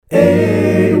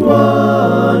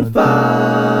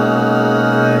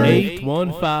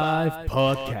815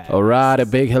 Podcast. All right, a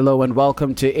big hello and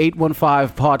welcome to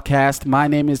 815 Podcast. My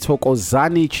name is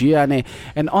Thokozani Giane,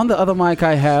 and on the other mic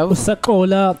I have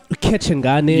Usaxola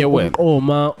uKhetshengane Yewena.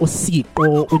 umqoma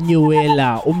uSipho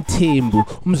uNyewela umthembu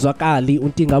umzwakali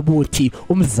untingabuthi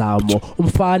umzamo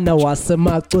umfana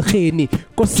wasemagcirheni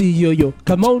Nkosiyoyo.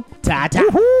 Come on tata.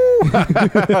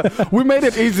 we made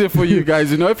it easier for you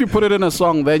guys. You know, if you put it in a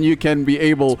song, then you can be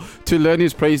able to learn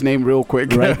his praise name real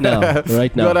quick. Right now.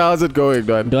 Donna, how's it going,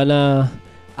 Don? Donna,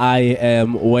 I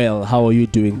am well. How are you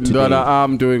doing today? Donna,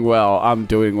 I'm doing well.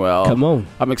 Come on.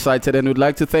 I'm excited and would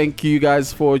like to thank you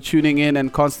guys for tuning in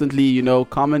and constantly, you know,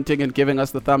 commenting and giving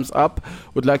us the thumbs up.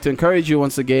 Would like to encourage you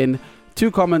once again to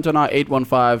comment on our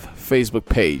 815 Facebook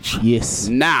page. Yes.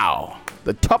 Now,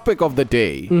 the topic of the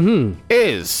day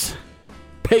is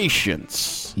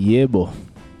patience. Yebo.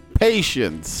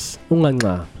 Patience.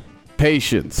 Unganqa.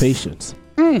 Patience.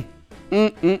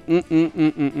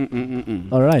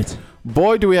 All right.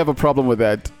 Boy, do we have a problem with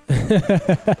that.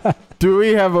 Do we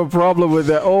have a problem with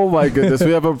that? Oh my goodness,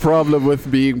 we have a problem with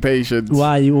being patient.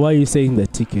 Why are you saying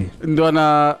that, TK?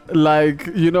 Donna, like,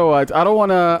 you know what? I don't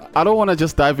wanna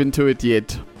just dive into it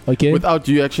yet. Okay. Without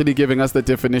you actually giving us the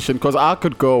definition, because I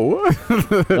could go.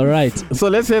 All right. So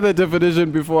let's hear the definition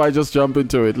before I just jump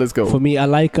into it. Let's go. For me, I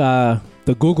like the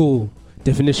Google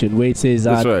definition where it says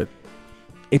That's right.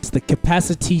 it's the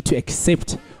capacity to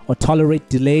accept or tolerate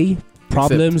delay,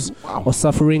 problems, Wow. or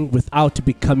suffering without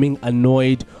becoming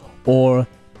annoyed or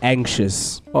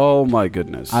anxious. Oh my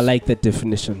goodness. I like that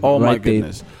definition. Oh my right there.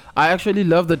 goodness. I actually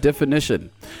love the definition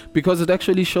because it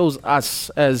actually shows us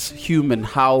as human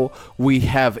how we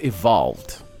have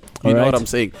evolved. You know what I'm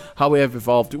saying? How we have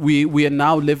evolved. We are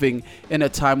now living in a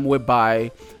time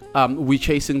whereby we're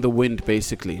chasing the wind,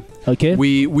 basically. Okay.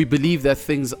 We believe that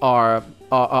things are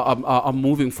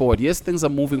moving forward. Yes, things are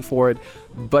moving forward,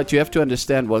 but you have to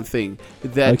understand one thing,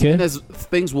 that Okay. even as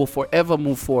things will forever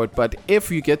move forward, but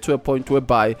if you get to a point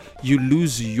whereby you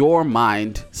lose your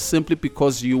mind simply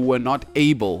because you were not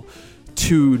able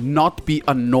to not be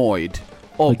annoyed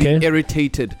or Okay. be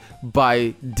irritated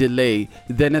by delay,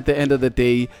 then at the end of the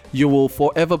day you will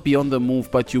forever be on the move,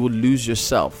 but you will lose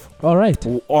yourself All right.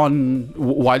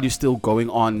 while you're still going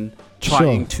on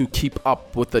trying to keep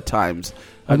up with the times.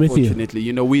 I'm with you. Unfortunately,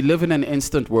 you know, we live in an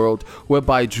instant world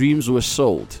whereby dreams were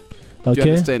sold. Do you Okay.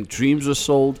 understand? Dreams were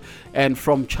sold, and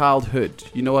from childhood,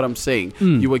 you know what I'm saying?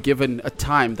 You were given a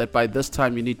time that by this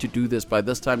time you need to do this, by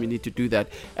this time you need to do that.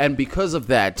 And because of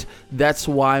that, that's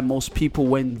why most people,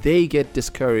 when they get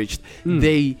discouraged,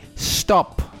 they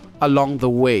stop along the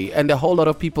way. And a whole lot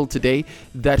of people today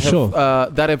that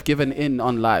have given in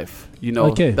on life, you know,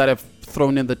 Okay. that have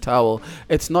thrown in the towel.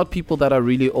 It's not people that are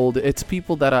really old. It's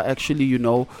people that are actually, you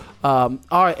know,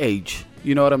 our age.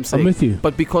 You know what I'm saying? I'm with you.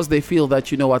 But because they feel that,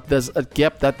 you know what, there's a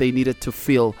gap that they needed to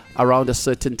fill around a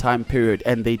certain time period,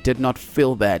 and they did not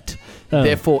fill that.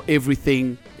 Therefore,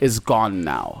 everything is gone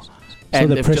now. So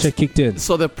the pressure kicked in.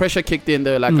 So the pressure kicked in.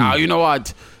 They're like, oh, you know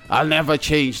what? I'll never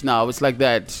change now. It's like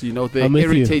that. You know, they're I'm with you.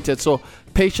 irritated. So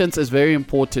patience is very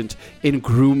important in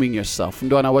grooming yourself.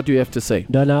 Ndwana, what do you have to say?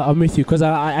 No, I'm with you because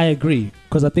I agree.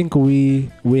 Because I think we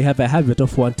have a habit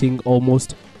of wanting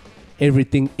almost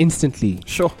everything instantly.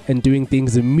 Sure. And doing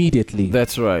things immediately.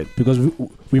 That's right. Because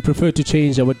we prefer to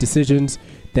change our decisions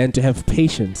than to have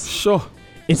patience. Sure.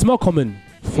 It's more common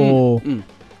for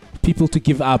people to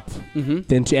give up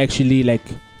than to actually like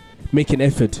make an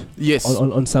effort Yes.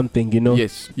 on something, you know.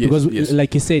 Yes. Because yes.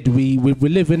 like you said, we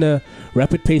live in a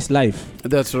rapid paced life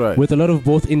That's right. with a lot of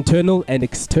both internal and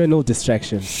external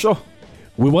distractions. Sure.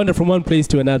 We wander from one place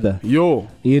to another. You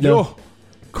know. Yo.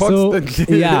 Constantly.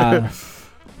 So, yeah.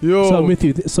 Yo. So I'm with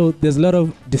you. So there's a lot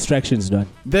of distractions, man.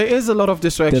 There is a lot of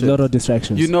distraction. There's a lot of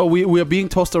distractions. You know, we are being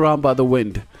tossed around by the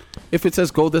wind. If it says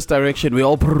go this direction, we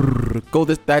all brrr, go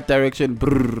that direction.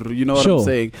 Brrr, you know what I'm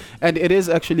saying? And it is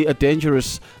actually a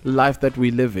dangerous life that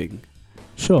we're living.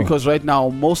 Sure. Because right now,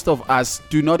 most of us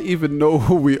do not even know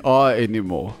who we are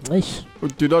anymore. Eish. We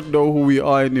do not know who we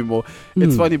are anymore.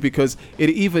 It's funny because it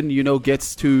even, you know,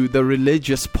 gets to the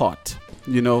religious part.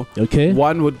 You know, Okay.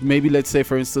 one would maybe, let's say,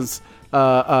 for instance,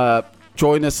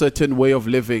 join a certain way of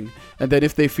living, and then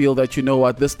if they feel that, you know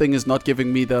what, this thing is not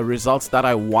giving me the results that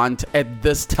I want at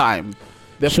this time,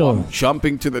 therefore I'm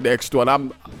jumping to the next one.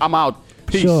 I'm out.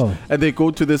 Peace. Sure. And they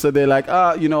go to this and they're like,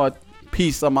 you know what,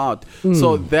 peace, I'm out.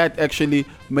 So that actually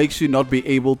makes you not be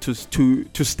able to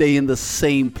stay in the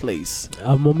same place.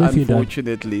 I'm with you, Don.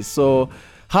 Unfortunately. So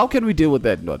how can we deal with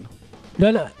that, Don?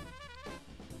 No.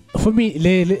 For me,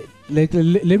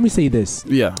 let me say this.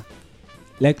 Yeah.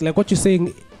 Like what you're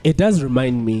saying, it does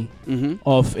remind me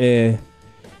of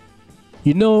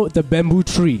you know the bamboo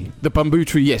tree. The bamboo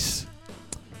tree, yes.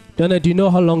 Donna, do you know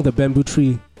how long the bamboo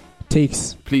tree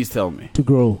takes Please tell me. to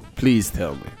grow? Please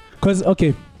tell me.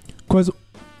 Because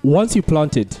once you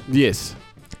plant it, Yes.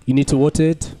 you need to water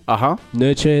it,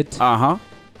 nurture it,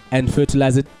 and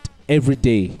fertilize it every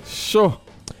day. Sure.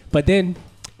 But then,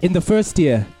 in the first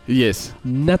year, Yes.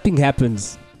 nothing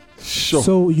happens. Sure.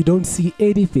 So you don't see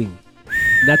anything.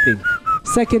 Nothing.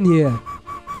 Second year,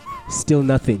 still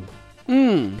nothing.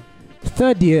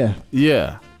 Third year,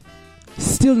 Yeah.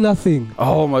 still nothing.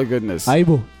 Oh my goodness.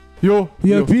 Aibo,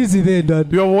 You're busy there, Don.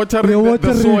 You're watering,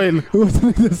 the soil.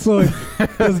 Watering the soil.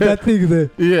 There's nothing there.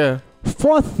 Yeah.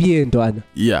 Fourth year, Don.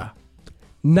 Yeah.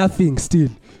 Nothing still.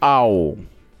 Ow.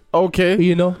 Okay.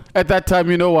 You know? At that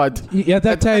time, you know what? At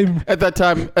that time,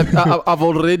 I've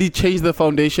already changed the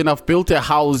foundation. I've built a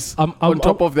house on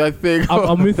top of that thing.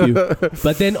 I'm with you.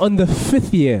 But then on the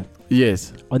fifth year,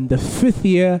 yes. On the fifth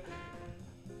year,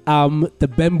 the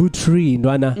bamboo tree,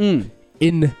 Ndwana,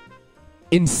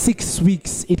 in 6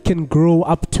 weeks, it can grow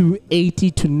up to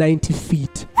 80 to 90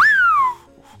 feet.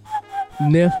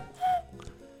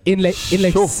 In like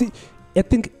Sure. I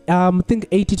think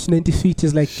 80 to 90 feet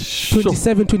is like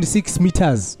 27, 26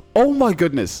 meters. Oh my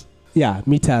goodness. Yeah,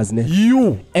 meters. Ne?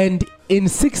 You. And in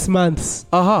 6 months,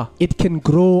 it can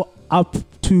grow up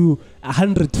to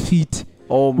 100 feet.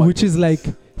 Oh my. Which is like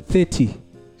 30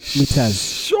 meters.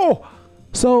 Sure.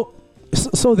 So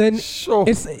then Sure.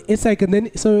 it's like, and then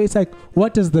so it's like,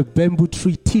 what does the bamboo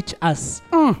tree teach us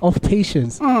of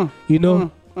patience? You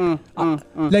know,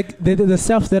 like the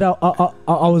stuff that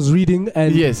I was reading,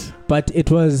 and yes, but it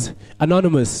was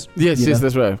anonymous. Yes,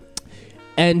 that's right.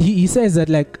 And he says that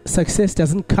like success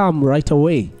doesn't come right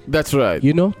away. That's right.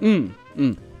 You know,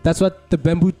 that's what the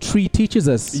bamboo tree teaches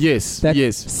us. Yes, that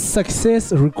yes.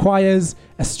 Success requires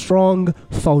a strong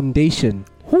foundation.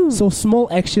 So small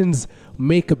actions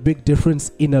make a big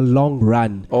difference in a long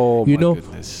run. Oh, you my know.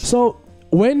 goodness. So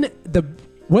when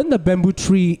the bamboo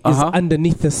tree is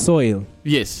underneath the soil,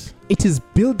 yes, it is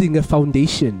building a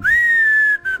foundation.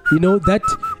 You know, that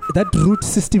root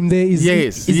system there is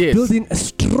building a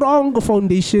strong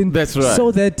foundation. That's right.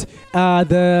 So that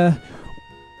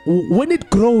when it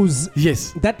grows,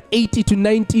 yes, that 80 to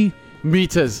 90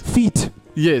 meters, feet,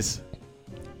 yes,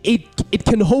 it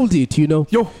can hold it. You know.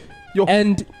 Yo.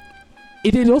 And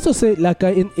it also said like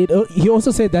he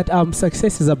also said that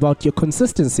success is about your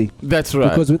consistency. That's right.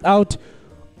 Because without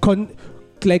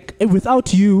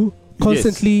you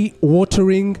constantly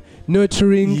watering,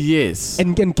 nurturing, yes,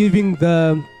 and giving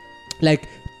the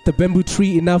bamboo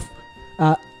tree enough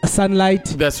sunlight,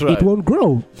 that's right, it won't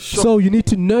grow. Sure. So you need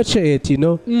to nurture it, you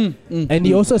know. And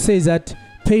he also says that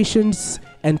patience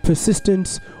and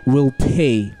persistence will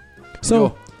pay.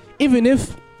 So even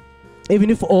if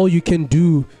all you can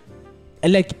do,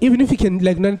 even if you can,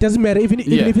 it doesn't matter, even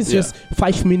if it's just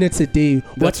 5 minutes a day,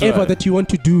 whatever that you want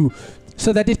to do,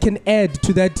 so that it can add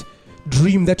to that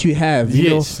dream that you have. You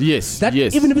know? Yes.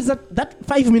 Even if it's that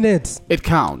 5 minutes, it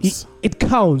counts. It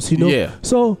counts, you know. Yeah.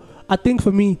 So I think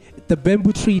for me, the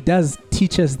bamboo tree does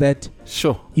teach us that.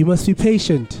 Sure. You must be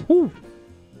patient.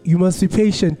 You must be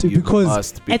patient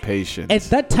because at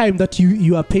that time that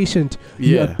you are patient,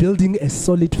 you are building a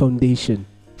solid foundation.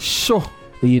 Sure.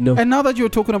 You know. And now that you're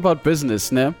talking about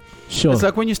business, now, sure. It's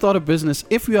like when you start a business,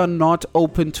 if you are not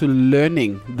open to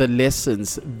learning the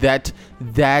lessons that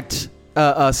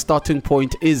starting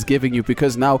point is giving you,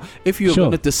 because now if you're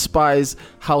going to despise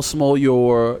how small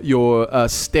your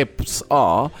steps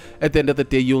are, at the end of the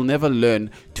day you'll never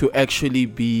learn to actually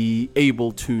be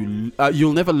able to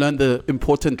you'll never learn the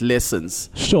important lessons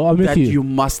that you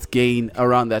must gain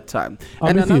around that time.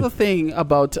 And another thing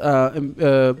about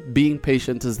being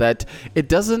patient is that it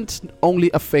doesn't only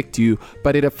affect you,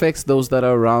 but it affects those that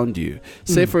are around you.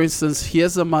 Say for instance,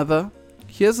 here's a mother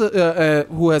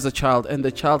who has a child, and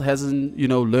the child hasn't,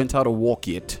 learned how to walk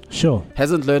yet. Sure.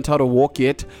 Hasn't learned how to walk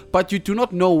yet, but you do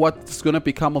not know what's going to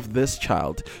become of this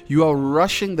child. You are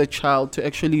rushing the child to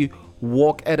actually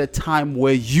walk at a time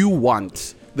where you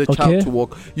want the child to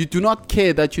walk. You do not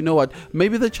care that,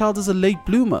 maybe the child is a late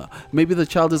bloomer. Maybe the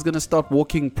child is going to start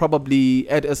walking probably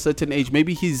at a certain age.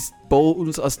 Maybe his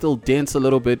bones are still dense a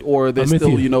little bit, or they're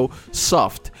still,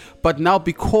 soft. But now,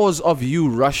 because of you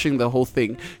rushing the whole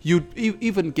thing, you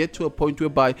even get to a point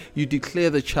whereby you declare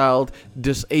the child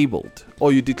disabled,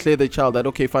 or you declare the child that,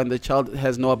 okay, fine, the child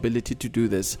has no ability to do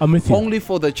this. I'm with you. Only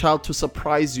for the child to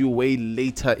surprise you way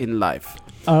later in life.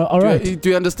 All right. Do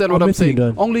you understand what I'm with you, saying?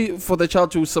 Don. Only for the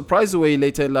child to surprise away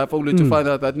later in life, only to Mm. find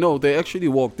out that no, they actually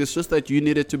walked. It's just that you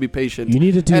needed to be patient. You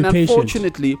needed to And be patient.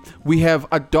 unfortunately, we have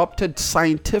adopted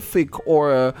scientific,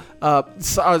 or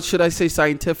should I say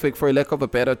scientific, for a lack of a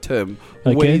better term,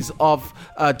 Okay. ways of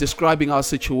describing our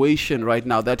situation right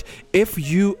now. That if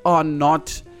you are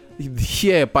not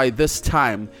here by this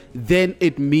time, then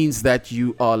it means that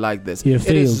you are like this. You It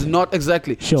is failed. not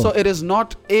exactly. Sure. So it is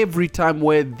not every time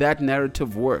where that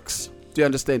narrative works. Do you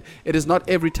understand? It is not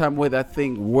every time where that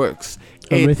thing works.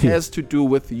 I'm It with you. has to do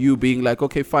with you being like,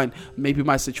 okay, fine, maybe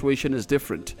my situation is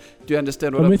different. Do you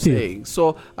understand what I'm I'm with you. saying?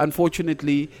 So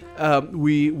unfortunately,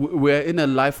 we're in a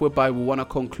life whereby we want to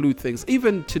conclude things.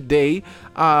 Even today,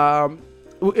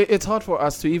 it's hard for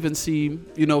us to even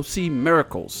see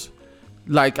miracles.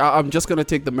 Like I'm just gonna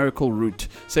take the miracle route.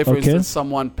 Say for Okay. instance,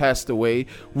 someone passed away.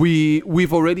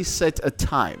 We've already set a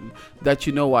time that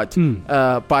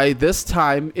by this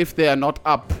time, if they are not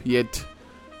up yet,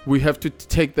 we have to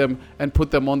take them and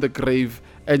put them on the grave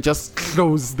and just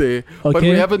close there. But we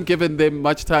Okay. haven't given them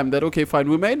much time. That okay, fine.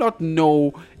 We may not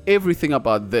know everything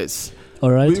about this.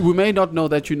 All right. We may not know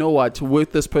that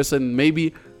with this person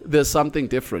maybe there's something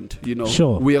different,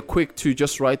 Sure. We are quick to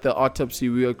just write the autopsy.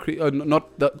 We are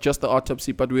just the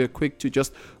autopsy, but we are quick to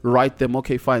just write them.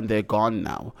 Okay, fine, they're gone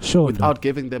now, Sure. without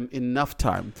giving them enough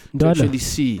time to Donna. actually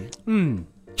see.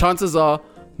 Chances are,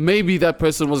 maybe that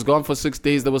person was gone for 6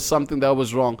 days. There was something that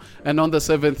was wrong, and on the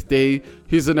 7th day,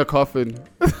 he's in a coffin.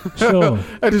 Sure.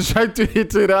 And he's trying to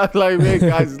hit it out like, hey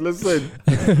guys, listen,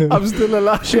 I'm still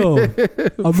alive. Sure.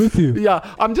 I'm with you. Yeah,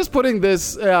 I'm just putting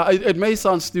this. It may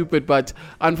sound stupid, but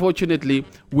unfortunately,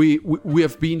 we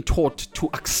have been taught to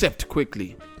accept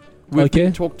quickly. We have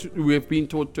been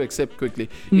taught to accept quickly.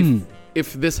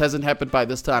 If this hasn't happened by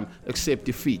this time, accept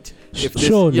defeat.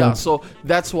 So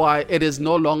that's why it is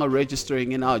no longer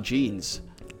registering in our genes.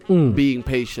 Being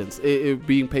patient,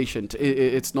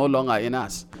 it's no longer in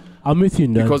us. I'm with you,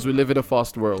 Nan. Because we live in a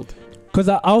fast world. Because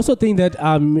I also think that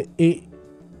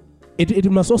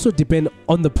it must also depend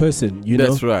on the person,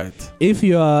 That's right. If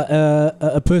you are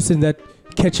a person that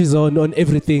catches on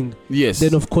everything, Yes.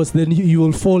 then of course then you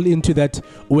will fall into that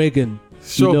wagon,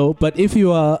 Sure. But if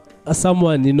you are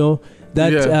someone,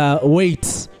 that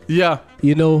waits,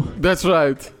 That's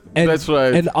right. and, That's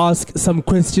right. and ask some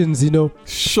questions,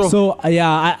 Sure. So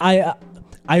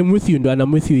I'm with you, Dan.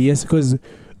 I'm with you. Yes, because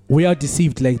we are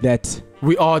deceived like that.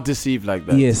 We are deceived like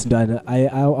that. Yes, Dan.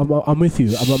 I'm with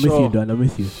you. I'm with Sure. you, Dan. I'm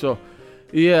with you. Sure.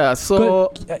 Yeah.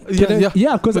 So.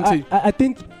 Because I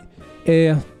think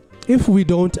if we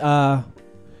don't,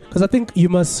 because I think you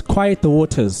must quiet the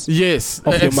waters Yes.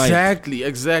 of your mind.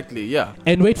 Exactly. Yeah.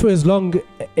 And wait for as long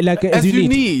as you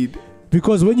need.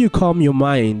 Because when you calm your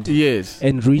mind Yes.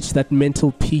 and reach that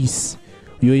mental peace,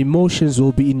 your emotions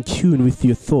will be in tune with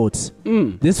your thoughts.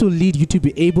 This will lead you to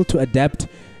be able to adapt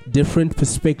different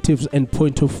perspectives and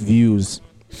point of views.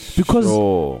 Because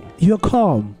you're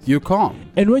calm. You're calm.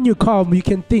 And when you're calm, you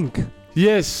can think.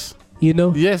 Yes.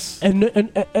 Yes. And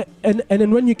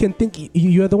then when you can think,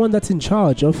 you're the one that's in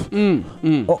charge of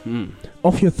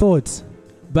your thoughts.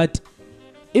 But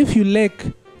if you lack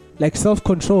like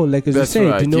self-control, like as That's you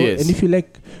said, right, yes. and if you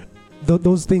lack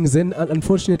those things, then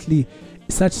unfortunately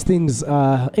such things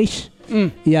will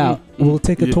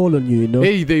take a toll on you,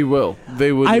 Hey, they will.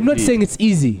 I'm not saying it's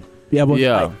easy.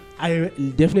 Yeah. I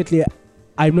definitely,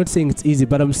 I'm not saying it's easy,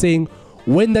 but I'm saying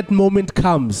when that moment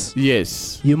comes,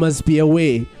 Yes. you must be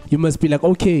aware. You must be like,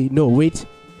 okay, no, wait.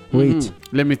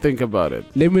 Let me think about it.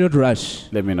 Let me not rush.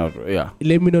 Let me not. Yeah.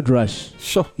 Let me not rush.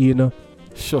 Sure.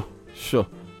 Sure.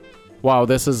 Wow,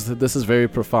 this is very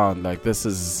profound. Like this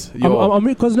is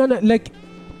because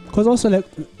also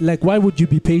like why would you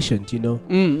be patient?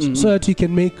 So that you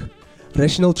can make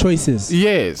rational choices.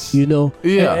 Yes.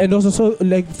 Yeah. And also so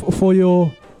like for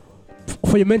your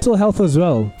mental health as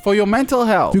well. For your mental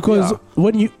health. Because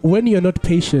when you're not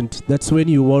patient, that's when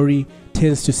your worry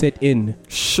tends to set in.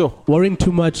 Sure. Worrying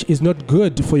too much is not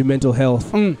good for your mental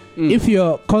health. If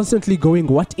you're constantly going,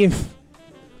 what if?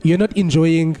 You're not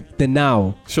enjoying the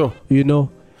now. Sure.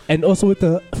 And also with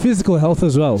the physical health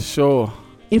as well. Sure.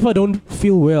 If I don't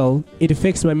feel well, it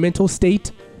affects my mental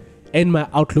state and my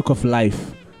outlook of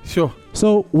life. Sure.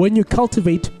 So when you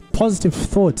cultivate positive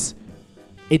thoughts,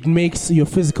 it makes your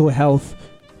physical health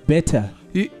better.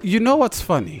 You know what's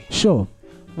funny? Sure.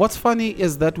 What's funny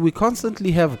is that we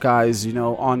constantly have guys,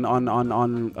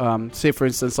 on say for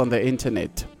instance on the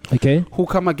internet, okay, who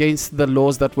come against the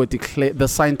laws that were declared, the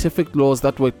scientific laws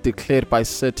that were declared by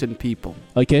certain people.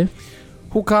 Okay.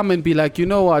 Who come and be like, you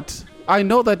know what? I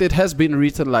know that it has been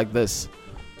written like this,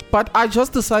 But I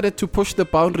just decided to push the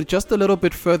boundary just a little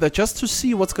bit further, just to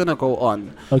see what's gonna go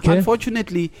on. Okay.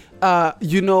 Unfortunately, when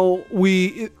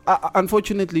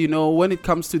it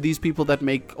comes to these people that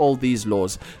make all these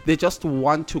laws, they just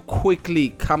want to quickly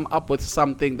come up with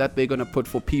something that they're gonna put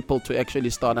for people to actually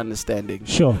start understanding.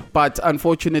 Sure. But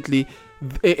unfortunately,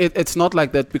 it's not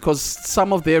like that, because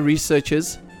some of their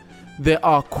researchers, they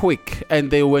are quick and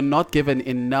they were not given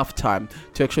enough time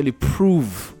to actually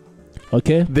prove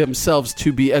themselves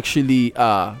to be actually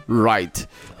right.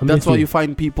 That's why you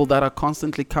find people that are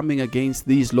constantly coming against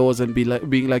these laws and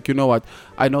being like, you know what,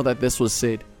 I know that this was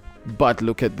said, but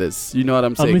look at this. You know what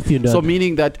I'm saying? with you, so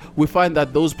meaning that we find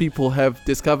that those people have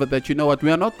discovered that, you know what,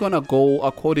 we are not going to go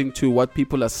according to what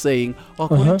people are saying, or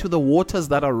according to the waters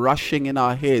that are rushing in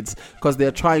our heads, because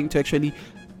they're trying to actually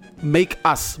make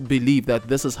us believe that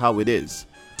this is how it is.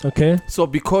 Okay. So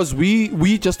because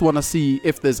we just want to see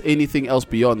if there's anything else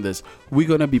beyond this, we're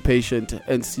going to be patient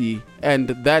and see. And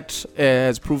that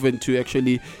has proven to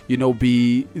actually,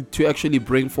 to actually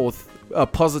bring forth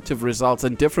positive results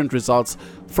and different results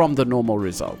from the normal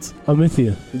results. I'm with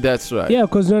you. That's right. Yeah,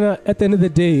 because at the end of the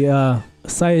day,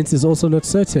 science is also not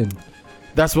certain.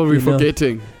 That's what we're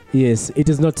forgetting. Yes, it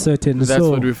is not certain. That's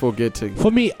what we're forgetting.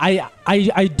 For me, I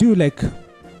do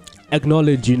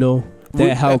acknowledge,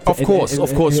 their help. Of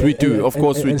course we do. Of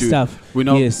course we do. Stuff. We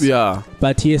know. Yes. Yeah.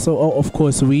 But yes, of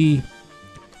course we.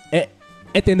 At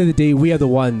the end of the day, we are the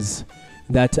ones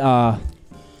that are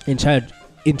in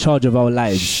charge of our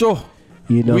lives. Sure.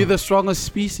 We're the strongest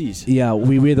species. Yeah,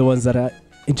 we're the ones that are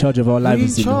in charge of our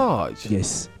lives. In charge.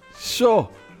 Yes. Sure.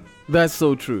 That's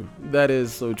so true. That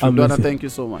is so true. Donna, thank you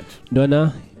so much.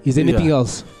 Donna, is there anything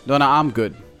else? Donna, I'm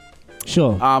good.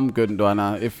 Sure. I'm good,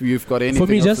 Donna. If you've got anything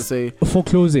for me, else to say. For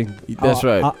closing. That's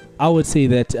right. I would say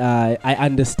that I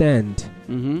understand.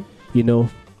 Mm-hmm.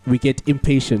 We get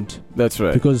impatient. That's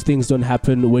right. Because things don't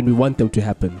happen when we want them to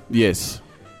happen. Yes.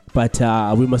 But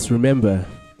we must remember,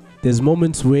 there's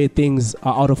moments where things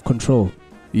are out of control.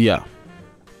 Yeah.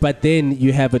 But then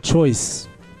you have a choice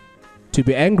to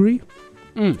be angry,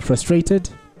 frustrated,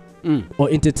 or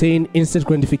entertain instant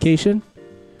gratification,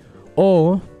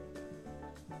 or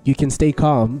you can stay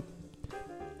calm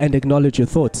and acknowledge your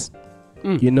thoughts.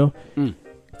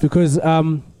 Because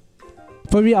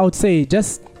for me, I would say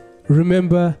just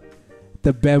remember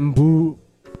the bamboo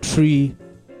tree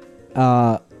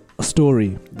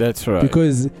story. That's right.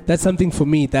 Because that's something for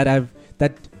me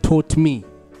that taught me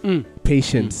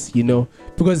patience.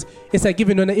 Because it's like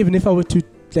even if I were to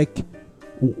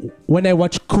when I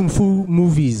watch kung fu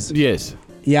movies. Yes.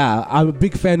 Yeah, I'm a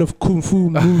big fan of kung fu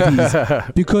movies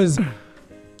because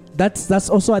that's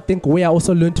also, I think, where I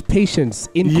also learned patience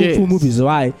in kung fu movies.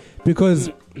 Why?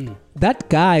 Because that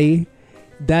guy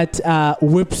that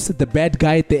whips the bad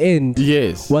guy at the end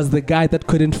was the guy that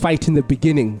couldn't fight in the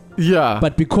beginning. Yeah.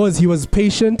 But because he was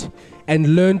patient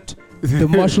and learned the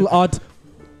martial art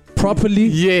properly,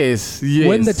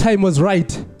 when the time was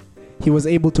right, he was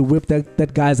able to whip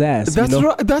that guy's ass. That's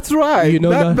right. That's right.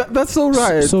 That's so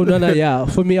right. So Nana,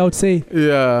 for me, I would say,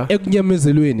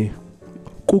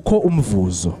 kukho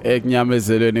umvuzo.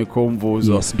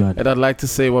 Yes, and I'd like to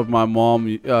say what my mom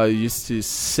used to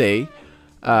say.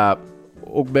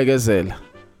 Ukbekezela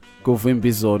kuvimba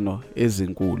izono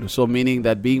ezinkulu. So meaning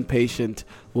that being patient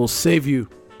will save you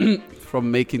from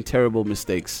making terrible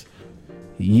mistakes.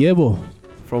 Yebo.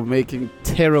 From making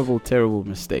terrible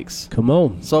mistakes. Come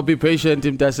on. So be patient,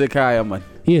 mtasekhaya man.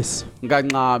 Yes.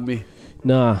 Ngancami.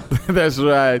 Nah. That's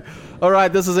right. All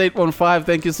right, this is 815.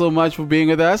 Thank you so much for being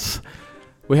with us.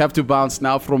 We have to bounce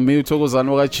now from me to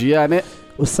Giane.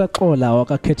 Usaqola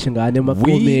wakakhethe ngane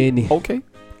emakhomeni. Okay.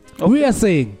 We are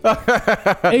saying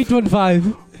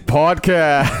 815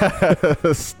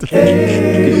 podcast.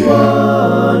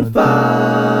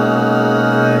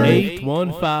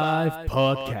 815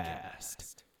 podcast.